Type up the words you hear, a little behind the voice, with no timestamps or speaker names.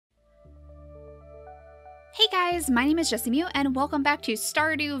Hey guys, my name is JessiMew and welcome back to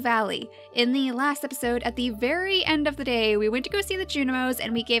Stardew Valley. In the last episode, at the very end of the day, we went to go see the Junimos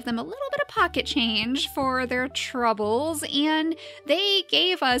and we gave them a little bit of pocket change for their troubles, and they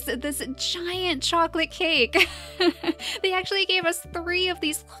gave us this giant chocolate cake. They actually gave us 3 of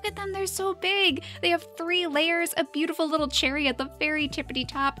these. Look at them, they're so big. They have 3 layers, a beautiful little cherry at the very tippity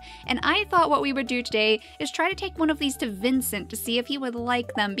top, and I thought what we would do today is try to take one of these to Vincent to see if he would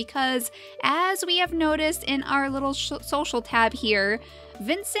like them, because as we have noticed in our little social tab here,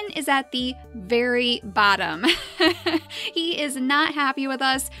 Vincent is at the very bottom. He is not happy with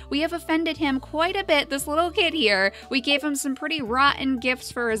us. We have offended him quite a bit, this little kid here. We gave him some pretty rotten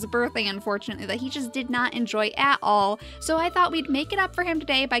gifts for his birthday, unfortunately, that he just did not enjoy at all. So I thought we'd make it up for him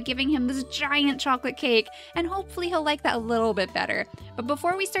today by giving him this giant chocolate cake, and hopefully he'll like that a little bit better. But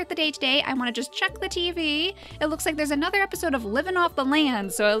before we start the day today, I want to just check the TV. It looks like there's another episode of Living Off the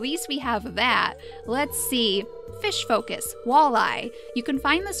Land, so at least we have that. Let's see. Fish focus, walleye. You can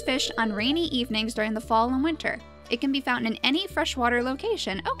find this fish on rainy evenings during the fall and winter. It can be found in any freshwater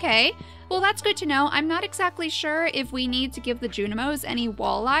location. Okay, well that's good to know. I'm not exactly sure if we need to give the Junimos any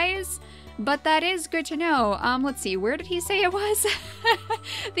walleyes, but that is good to know. Let's see, where did he say it was?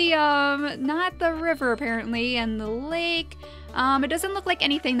 Not the river apparently, and the lake. It doesn't look like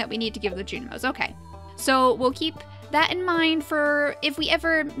anything that we need to give the Junimos. Okay, so we'll keep that in mind for if we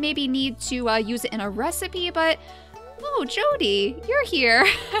ever maybe need to use it in a recipe, but oh, Jodi, you're here.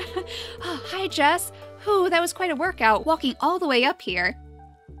 Oh, hi, Jess. Whew, that was quite a workout, walking all the way up here.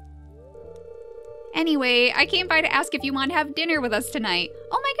 Anyway, I came by to ask if you want to have dinner with us tonight.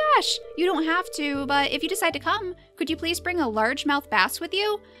 Oh my gosh, you don't have to, but if you decide to come, could you please bring a largemouth bass with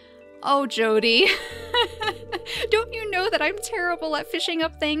you? Oh, Jodi. Don't you know that I'm terrible at fishing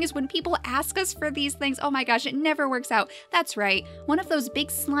up things when people ask us for these things? Oh my gosh, it never works out. That's right, one of those big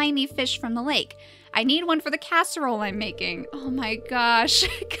slimy fish from the lake. I need one for the casserole I'm making. Oh my gosh,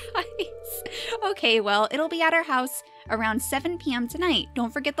 guys. Okay, well, it'll be at our house around 7 p.m. tonight.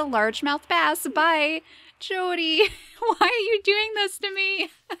 Don't forget the largemouth bass. Bye. Jodi, why are you doing this to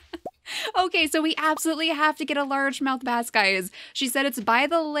me? Okay, so we absolutely have to get a largemouth bass, guys. She said it's by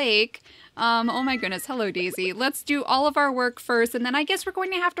the lake. Oh my goodness, hello Daisy. Let's do all of our work first, and then I guess we're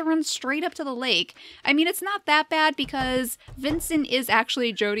going to have to run straight up to the lake. I mean, it's not that bad because Vincent is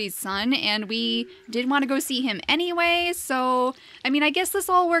actually Jodi's son, and we did want to go see him anyway, so, I mean, I guess this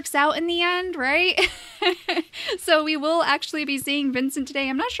all works out in the end, right? So we will actually be seeing Vincent today.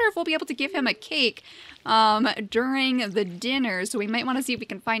 I'm not sure if we'll be able to give him a cake during the dinner, so we might want to see if we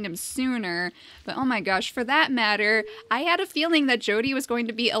can find him sooner. But oh my gosh, for that matter, I had a feeling that Jodi was going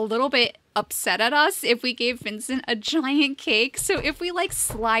to be a little bit upset at us if we gave Vincent a giant cake. So if we like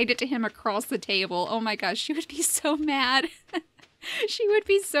slide it to him across the table, oh my gosh, she would be so mad. She would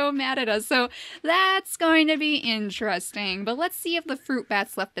be so mad at us. So that's going to be interesting. But let's see if the fruit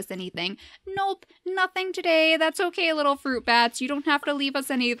bats left us anything. Nope, nothing today. That's okay, little fruit bats. You don't have to leave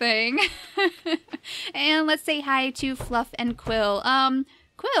us anything. And let's say hi to Fluff and Quill.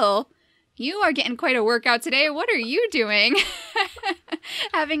 Quill, you are getting quite a workout today. What are you doing?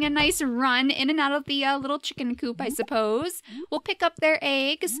 Having a nice run in and out of the little chicken coop, I suppose. We'll pick up their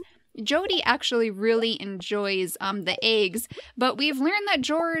eggs. Jodi actually really enjoys the eggs, but we've learned that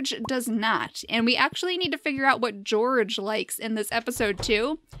George does not, and we actually need to figure out what George likes in this episode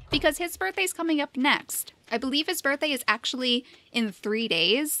too, because his birthday's coming up next. I believe his birthday is actually in 3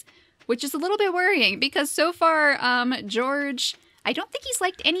 days, which is a little bit worrying because so far George, I don't think he's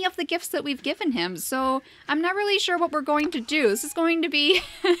liked any of the gifts that we've given him, so I'm not really sure what we're going to do. This is going to be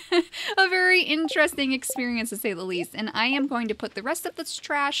a very interesting experience, to say the least, and I am going to put the rest of this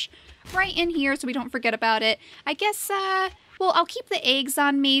trash right in here so we don't forget about it. I guess, well, I'll keep the eggs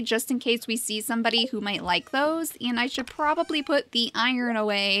on me just in case we see somebody who might like those, and I should probably put the iron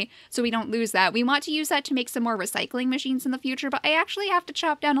away so we don't lose that. We want to use that to make some more recycling machines in the future, but I actually have to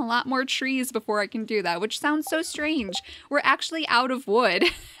chop down a lot more trees before I can do that, which sounds so strange. We're actually out of wood.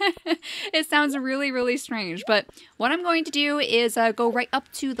 It sounds really, really strange, but what I'm going to do is go right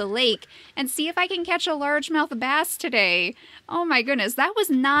up to the lake and see if I can catch a largemouth bass today. Oh my goodness, that was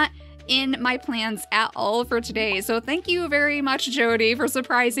not in my plans at all for today, so thank you very much, Jodi, for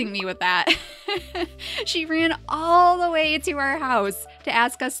surprising me with that. She ran all the way to our house to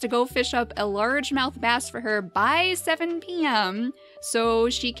ask us to go fish up a largemouth bass for her by 7 p.m. so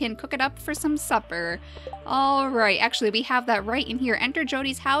she can cook it up for some supper. All right, actually, we have that right in here. Enter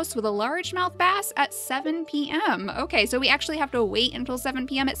Jodi's house with a largemouth bass at 7 p.m. Okay, so we actually have to wait until 7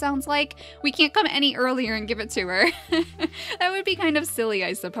 p.m. it sounds like. We can't come any earlier and give it to her. That would be kind of silly,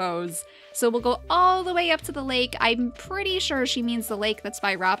 I suppose. So we'll go all the way up to the lake. I'm pretty sure she means the lake that's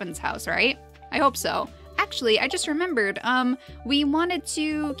by Robin's house, right? I hope so. actually, I just remembered, we wanted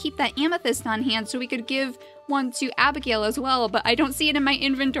to keep that amethyst on hand so we could give one to Abigail as well, but I don't see it in my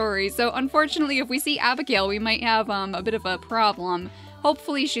inventory, so unfortunately if we see Abigail, we might have a bit of a problem.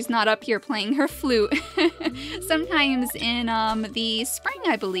 Hopefully she's not up here playing her flute. Sometimes in the spring,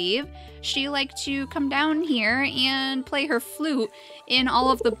 I believe, she liked to come down here and play her flute in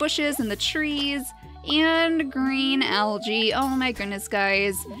all of the bushes and the trees and green algae. Oh my goodness,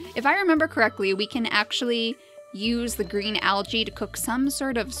 guys. If I remember correctly, we can actually use the green algae to cook some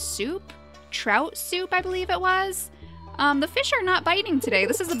sort of soup. Trout soup, I believe it was. The fish are not biting today.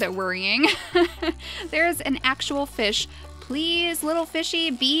 This is a bit worrying. There's an actual fish. Please, little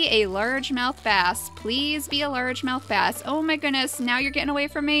fishy, be a largemouth bass. Please be a largemouth bass. Oh my goodness, now you're getting away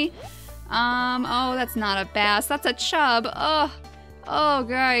from me. Oh, that's not a bass. That's a chub. Oh,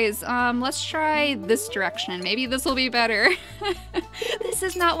 guys, let's try this direction. Maybe this will be better. This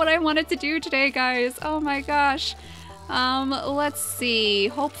is not what I wanted to do today, guys. Oh my gosh. Let's see.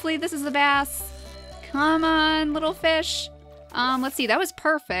 Hopefully this is a bass. Come on, little fish. Let's see. That was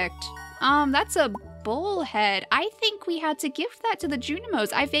perfect. That's a bullhead. I think we had to give that to the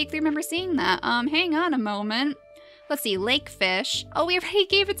Junimos. I vaguely remember seeing that. Hang on a moment. Let's see, lake fish. Oh, we already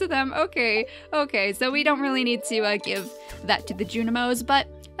gave it to them. Okay, so we don't really need to give that to the Junimos, but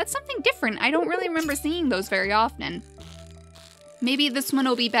that's something different. I don't really remember seeing those very often. Maybe this one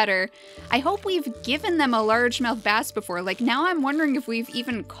will be better. I hope we've given them a largemouth bass before. Like, now I'm wondering if we've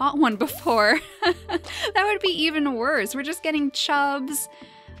even caught one before. That would be even worse. We're just getting chubs.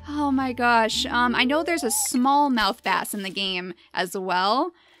 Oh my gosh. I know there's a smallmouth bass in the game as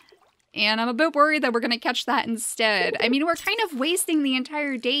well. And I'm a bit worried that we're going to catch that instead. I mean, we're kind of wasting the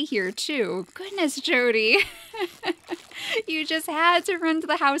entire day here, too. Goodness, Jodi. You just had to run to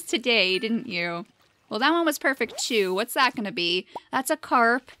the house today, didn't you? Well, that one was perfect, too. What's that going to be? That's a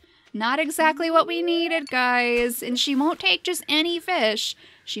carp. Not exactly what we needed, guys. And she won't take just any fish.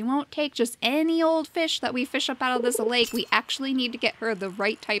 She won't take just any old fish that we fish up out of this lake. We actually need to get her the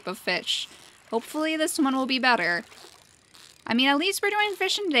right type of fish. Hopefully this one will be better. I mean, at least we're doing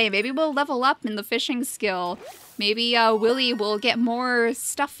fishing today. Maybe we'll level up in the fishing skill. Maybe Willie will get more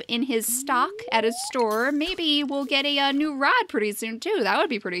stuff in his stock at his store. Maybe we'll get a new rod pretty soon, too. That would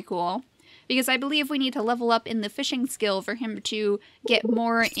be pretty cool. Because I believe we need to level up in the fishing skill for him to get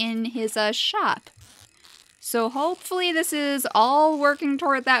more in his shop. So hopefully this is all working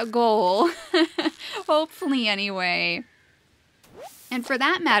toward that goal. Hopefully, anyway. And for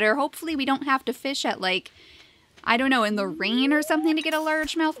that matter, hopefully we don't have to fish at, like, I don't know, in the rain or something to get a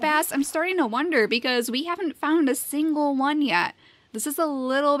largemouth bass. I'm starting to wonder because we haven't found a single one yet. This is a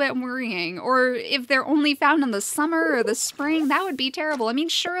little bit worrying. Or if they're only found in the summer or the spring, that would be terrible. I mean,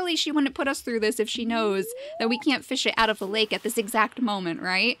 surely she wouldn't put us through this if she knows that we can't fish it out of the lake at this exact moment,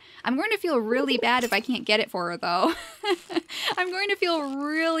 right? I'm going to feel really bad if I can't get it for her, though. I'm going to feel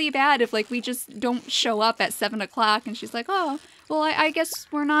really bad if, like, we just don't show up at 7 o'clock and she's like, oh, well, I guess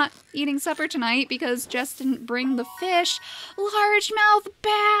we're not eating supper tonight because Jess didn't bring the fish. Largemouth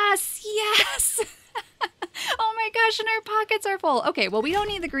bass! Yes! Oh my gosh, and our pockets are full. Okay, well, we don't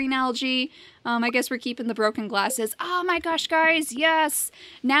need the green algae. I guess we're keeping the broken glasses. Oh my gosh, guys, yes.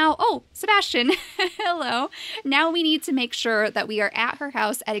 Now, oh, Sebastian, hello. Now we need to make sure that we are at her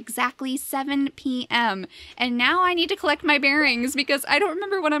house at exactly 7 p.m. And now I need to collect my bearings because I don't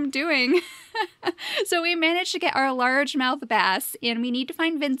remember what I'm doing. So we managed to get our largemouth bass, and we need to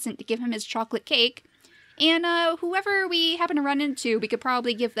find Vincent to give him his chocolate cake. And whoever we happen to run into, we could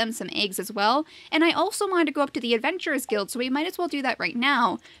probably give them some eggs as well. And I also wanted to go up to the Adventurers Guild, so we might as well do that right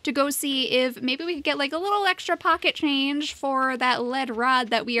now to go see if maybe we could get like a little extra pocket change for that lead rod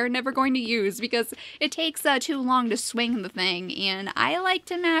that we are never going to use because it takes too long to swing the thing. And I like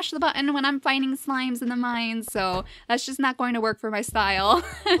to mash the button when I'm fighting slimes in the mines, so that's just not going to work for my style.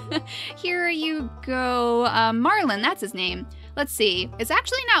 Here you go. Marlin, that's his name. Let's see. It's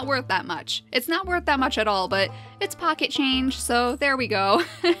actually not worth that much. It's not worth that much at all, but it's pocket change, so there we go.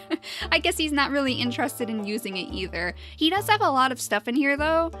 I guess he's not really interested in using it either. He does have a lot of stuff in here,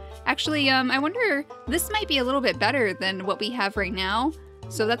 though. Actually, I wonder, this might be a little bit better than what we have right now.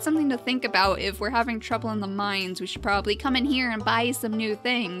 So that's something to think about. If we're having trouble in the mines, we should probably come in here and buy some new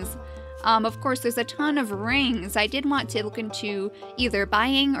things. Of course, there's a ton of rings. I did want to look into either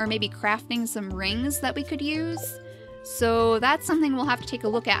buying or maybe crafting some rings that we could use. So that's something we'll have to take a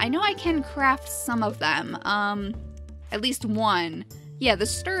look at. I know I can craft some of them, at least one. Yeah, the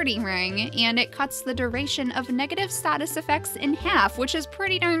sturdy ring, and it cuts the duration of negative status effects in half, which is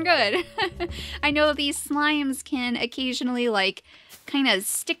pretty darn good. I know these slimes can occasionally, like, kind of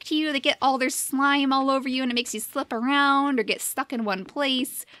stick to you. They get all their slime all over you, and it makes you slip around or get stuck in one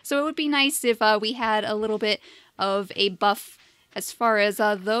place. So it would be nice if we had a little bit of a buff as far as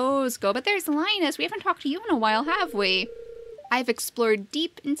those go. But there's Linus. We haven't talked to you in a while, have we? I've explored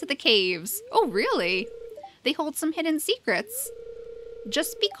deep into the caves. Oh, really? They hold some hidden secrets.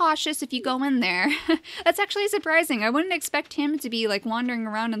 Just be cautious if you go in there. That's actually surprising. I wouldn't expect him to be, like, wandering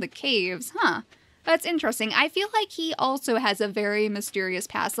around in the caves. Huh. That's interesting. I feel like he also has a very mysterious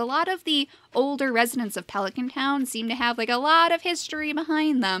past. A lot of the older residents of Pelican Town seem to have, like, a lot of history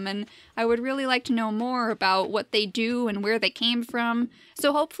behind them, and I would really like to know more about what they do and where they came from.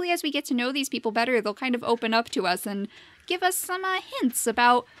 So hopefully as we get to know these people better, they'll kind of open up to us and give us some hints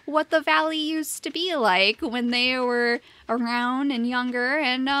about what the valley used to be like when they were around and younger.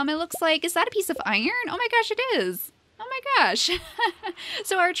 And it looks like, is that a piece of iron? Oh my gosh, it is. Oh my gosh.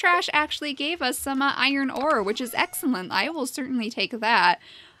 So our trash actually gave us some iron ore, which is excellent. I will certainly take that.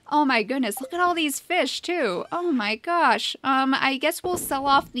 Oh my goodness, look at all these fish too. Oh my gosh. I guess we'll sell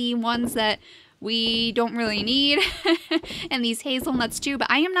off the ones that we don't really need, and these hazelnuts too,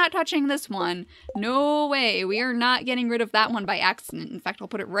 but I am not touching this one. No way. We are not getting rid of that one by accident. In fact, I'll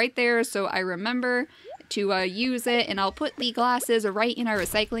put it right there so I remember to use it, and I'll put the glasses right in our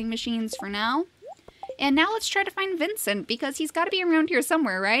recycling machines for now. And now let's try to find Vincent, because he's got to be around here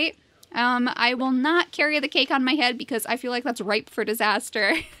somewhere, right? I will not carry the cake on my head because I feel like that's ripe for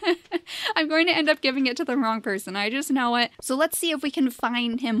disaster. I'm going to end up giving it to the wrong person. I just know it. So let's see if we can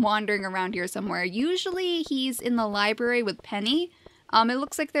find him wandering around here somewhere. Usually he's in the library with Penny. It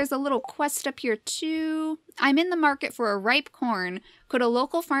looks like there's a little quest up here too. I'm in the market for a ripe corn. Could a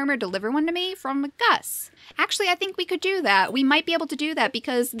local farmer deliver one to me? From Gus. Actually, I think we could do that. We might be able to do that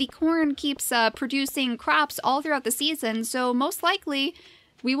because the corn keeps producing crops all throughout the season. So most likely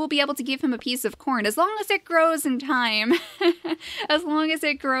we will be able to give him a piece of corn, as long as it grows in time. As long as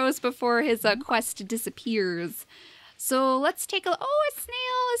it grows before his quest disappears. So let's take a... Oh,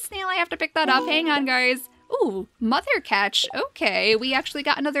 a snail! I have to pick that up. Hang on, guys. Ooh, mother catch. Okay, we actually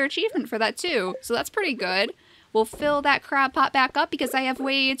got another achievement for that, too. So that's pretty good. We'll fill that crab pot back up because I have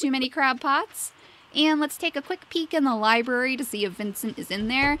way too many crab pots. And let's take a quick peek in the library to see if Vincent is in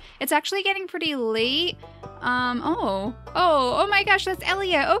there. It's actually getting pretty late. Oh my gosh, that's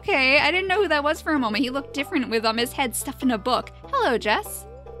Elliot. Okay, I didn't know who that was for a moment. He looked different with his head stuffed in a book. Hello, Jess.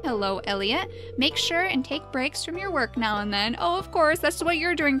 Hello, Elliot. Make sure and take breaks from your work now and then. Oh, of course, that's what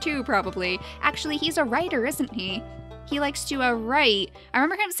you're doing too, probably. Actually, he's a writer, isn't he? He likes to write. I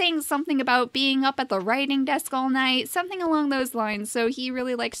remember him saying something about being up at the writing desk all night, something along those lines. So he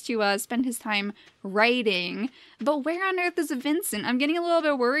really likes to spend his time writing. But where on earth is Vincent? I'm getting a little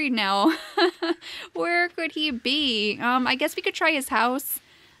bit worried now. Where could he be? I guess we could try his house.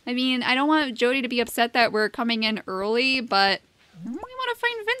 I mean, I don't want Jodi to be upset that we're coming in early, but I really want to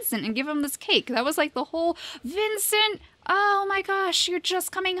find Vincent and give him this cake. That was like the whole... Vincent! Oh my gosh, you're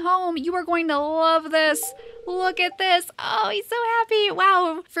just coming home. You are going to love this. Look at this. Oh, he's so happy.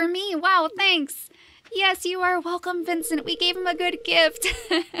 Wow, for me. Wow, thanks. Yes, you are welcome, Vincent. We gave him a good gift.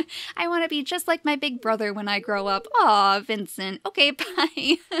 I want to be just like my big brother when I grow up. Aw, Vincent. Okay,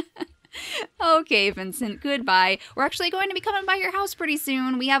 bye. Okay, Vincent, goodbye. We're actually going to be coming by your house pretty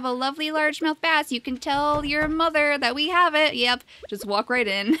soon. We have a lovely largemouth bass. You can tell your mother that we have it. Yep, just walk right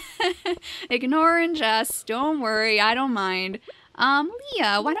in. Ignore and Jess. Don't worry, I don't mind.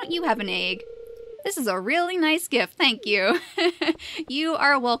 Leah, why don't you have an egg? This is a really nice gift, thank you. You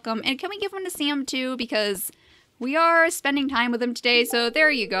are welcome. And can we give one to Sam too? Because we are spending time with him today, so there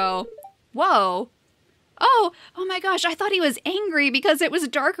you go. Whoa. Oh my gosh, I thought he was angry because it was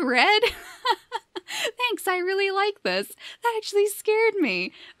dark red. Thanks, I really like this. That actually scared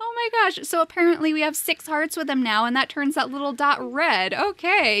me. Oh my gosh, so apparently we have 6 hearts with him now, and that turns that little dot red.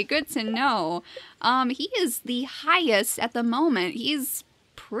 Okay, good to know. He is the highest at the moment. He's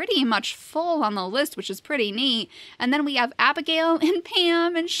pretty much full on the list, which is pretty neat. And then we have Abigail and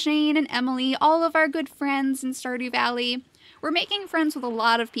Pam and Shane and Emily, all of our good friends in Stardew Valley. We're making friends with a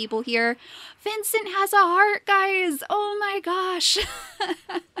lot of people here. Vincent has a heart, guys. Oh my gosh.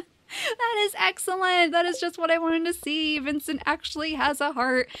 That is excellent. That is just what I wanted to see. Vincent actually has a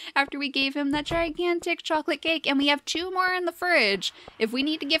heart after we gave him that gigantic chocolate cake, and we have 2 more in the fridge. If we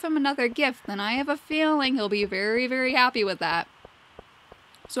need to give him another gift, then I have a feeling he'll be very, very happy with that.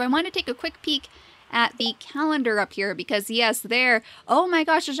 So I want to take a quick peek at the calendar up here because yes, there. Oh my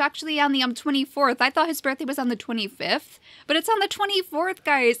gosh, it's actually on the 24th. I thought his birthday was on the 25th, but it's on the 24th,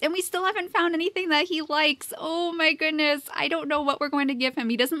 guys, and we still haven't found anything that he likes. Oh my goodness, I don't know what we're going to give him.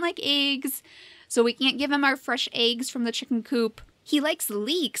 He doesn't like eggs, so we can't give him our fresh eggs from the chicken coop. He likes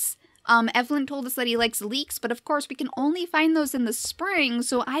leeks. Evelyn told us that he likes leeks, but of course we can only find those in the spring,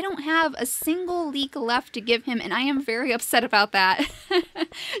 so I don't have a single leek left to give him, and I am very upset about that.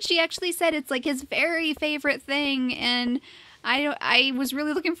 She actually said it's like his very favorite thing, and I was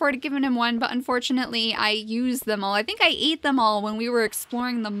really looking forward to giving him one, but unfortunately I used them all. I think I ate them all when we were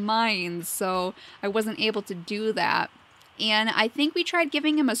exploring the mines, so I wasn't able to do that. And I think we tried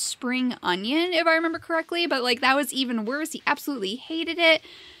giving him a spring onion, if I remember correctly, but like that was even worse. He absolutely hated it.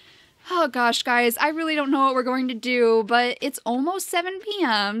 Oh gosh, guys, I really don't know what we're going to do, but it's almost 7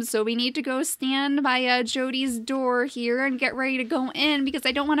 p.m., so we need to go stand by Jodi's door here and get ready to go in because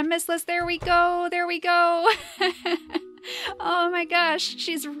I don't want to miss this. There we go, there we go. Oh my gosh,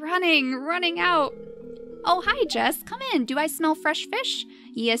 she's running out. Oh, hi, Jess, come in. Do I smell fresh fish?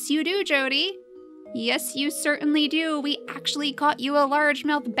 Yes, you do, Jodi. Yes, you certainly do. We actually caught you a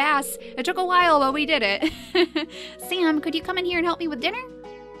largemouth bass. It took a while, but we did it. Sam, could you come in here and help me with dinner?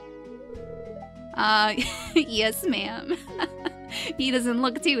 Yes, ma'am. He doesn't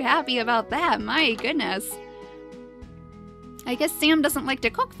look too happy about that, my goodness. I guess Sam doesn't like to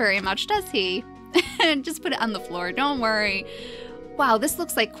cook very much, does he? Just put it on the floor, don't worry. Wow, this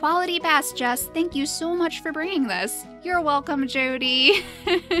looks like quality bass, Jess. Thank you so much for bringing this. You're welcome, Jodi.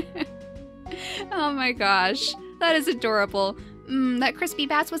 Oh my gosh, that is adorable. That crispy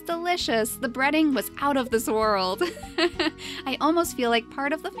bass was delicious. The breading was out of this world. I almost feel like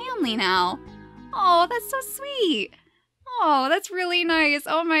part of the family now. Oh, that's so sweet. Oh, that's really nice.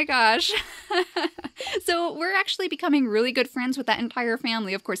 Oh my gosh. So we're actually becoming really good friends with that entire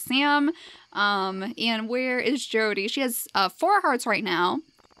family. Of course, Sam. And where is Jodi? She has 4 hearts right now.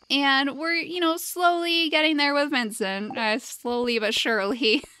 And we're, you know, slowly getting there with Vincent. Slowly but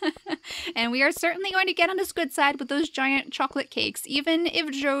surely. And we are certainly going to get on his good side with those giant chocolate cakes, even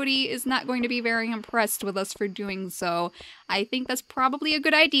if Jodi is not going to be very impressed with us for doing so. I think that's probably a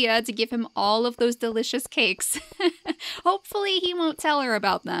good idea to give him all of those delicious cakes. Hopefully he won't tell her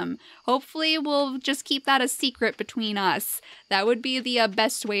about them. Hopefully we'll just keep that a secret between us. That would be the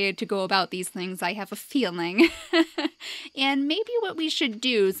best way to go about these things, I have a feeling. And maybe what we should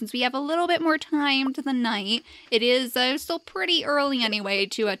do, since we have a little bit more time to the night, it is still pretty early anyway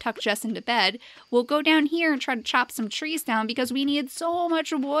to tuck Jess into bed, we'll go down here and try to chop some trees down because we need so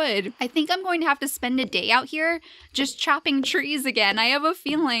much wood. I think I'm going to have to spend a day out here just chopping trees again. I have a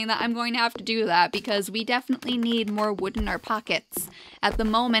feeling that I'm going to have to do that because we definitely need more wood in our pockets. At the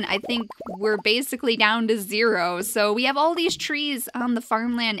moment, I think we're basically down to 0, so we have all these trees on the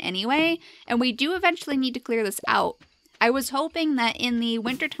farmland anyway, and we do eventually need to clear this out. I was hoping that in the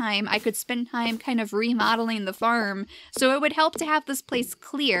wintertime I could spend time kind of remodeling the farm, so it would help to have this place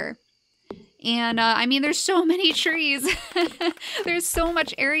clear. And, I mean, there's so many trees. There's so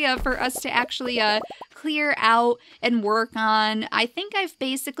much area for us to actually clear out and work on. I think I've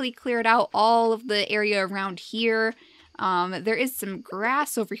basically cleared out all of the area around here. There is some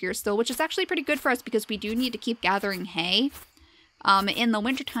grass over here still, which is actually pretty good for us because we do need to keep gathering hay. In the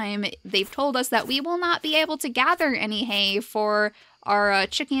wintertime, they've told us that we will not be able to gather any hay for our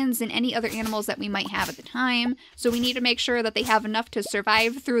chickens and any other animals that we might have at the time. So we need to make sure that they have enough to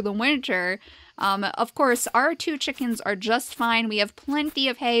survive through the winter. Of course, our 2 chickens are just fine. We have plenty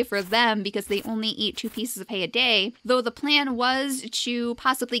of hay for them because they only eat 2 pieces of hay a day. Though the plan was to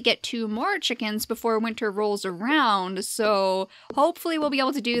possibly get 2 more chickens before winter rolls around. So hopefully we'll be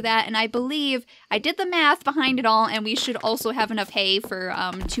able to do that. And I believe I did the math behind it all and we should also have enough hay for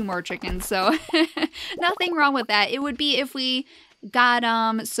 2 more chickens. So nothing wrong with that. It would be if we got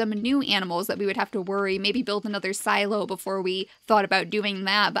some new animals that we would have to worry, maybe build another silo before we thought about doing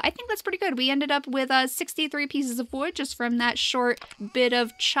that. But I think that's pretty good. We ended up with 63 pieces of wood just from that short bit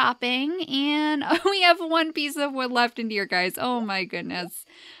of chopping, and we have 1 piece of wood left in here, guys. Oh my goodness.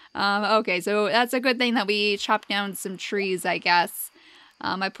 Okay, so that's a good thing that we chopped down some trees, I guess.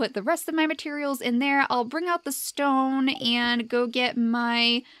 I put the rest of my materials in there. I'll bring out the stone and go get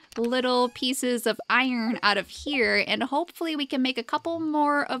my little pieces of iron out of here, and hopefully we can make a couple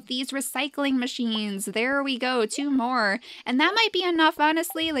more of these recycling machines. There we go, 2 more. And that might be enough,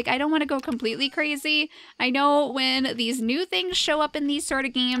 honestly. Like, I don't want to go completely crazy. I know when these new things show up in these sort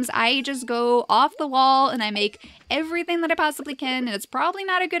of games, I just go off the wall and I make everything that I possibly can, and it's probably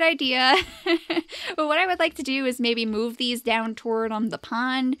not a good idea. But what I would like to do is maybe move these down toward the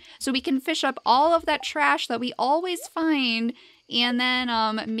pond so we can fish up all of that trash that we always find. And then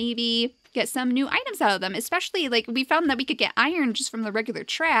maybe get some new items out of them, especially like we found that we could get iron just from the regular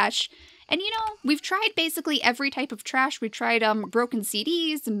trash. And you know, we've tried basically every type of trash. We tried broken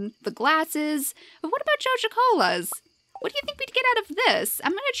CDs and the glasses. But what about Joja Colas? What do you think we'd get out of this?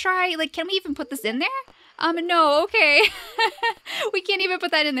 I'm gonna try, like, can we even put this in there? No, okay. We can't even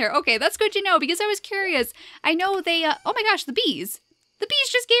put that in there. Okay, that's good to know because I was curious. I know they, oh my gosh, the bees. The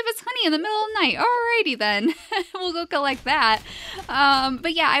bees just gave us honey in the middle of the night. Alrighty then. We'll go collect that.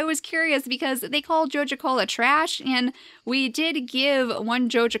 But yeah, I was curious because they called Joja Cola trash, and we did give one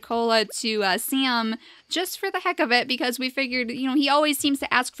Joja Cola to Sam just for the heck of it because we figured, you know, he always seems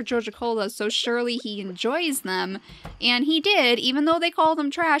to ask for Joja Cola, so surely he enjoys them. And he did, even though they call them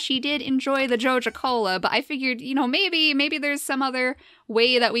trash, he did enjoy the Joja Cola, but I figured, you know, maybe there's some other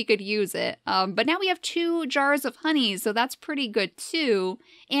way that we could use it. But now we have 2 jars of honey, so that's pretty good too.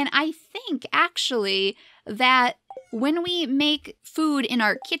 And I think actually that when we make food in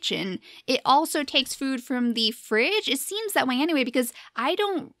our kitchen, it also takes food from the fridge. It seems that way anyway, because I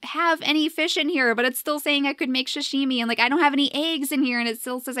don't have any fish in here, but it's still saying I could make sashimi, and like I don't have any eggs in here, and it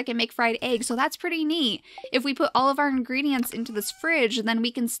still says I can make fried eggs. So that's pretty neat. If we put all of our ingredients into this fridge, then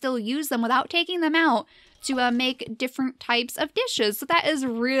we can still use them without taking them out to make different types of dishes. So that is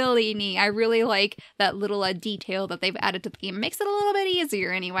really neat. I really like that little detail that they've added to the game. It makes it a little bit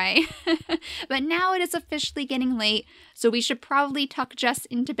easier anyway. But now it is officially getting late, so we should probably tuck Jess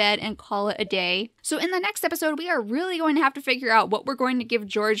into bed and call it a day. So in the next episode, we are really going to have to figure out what we're going to give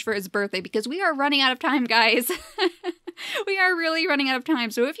George for his birthday because we are running out of time, guys. We are really running out of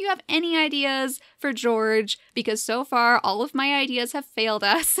time. So if you have any ideas for George, because so far all of my ideas have failed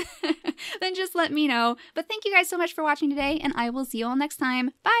us, then just let me know. But thank you guys so much for watching today, and I will see you all next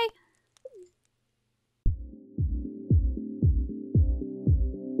time. Bye!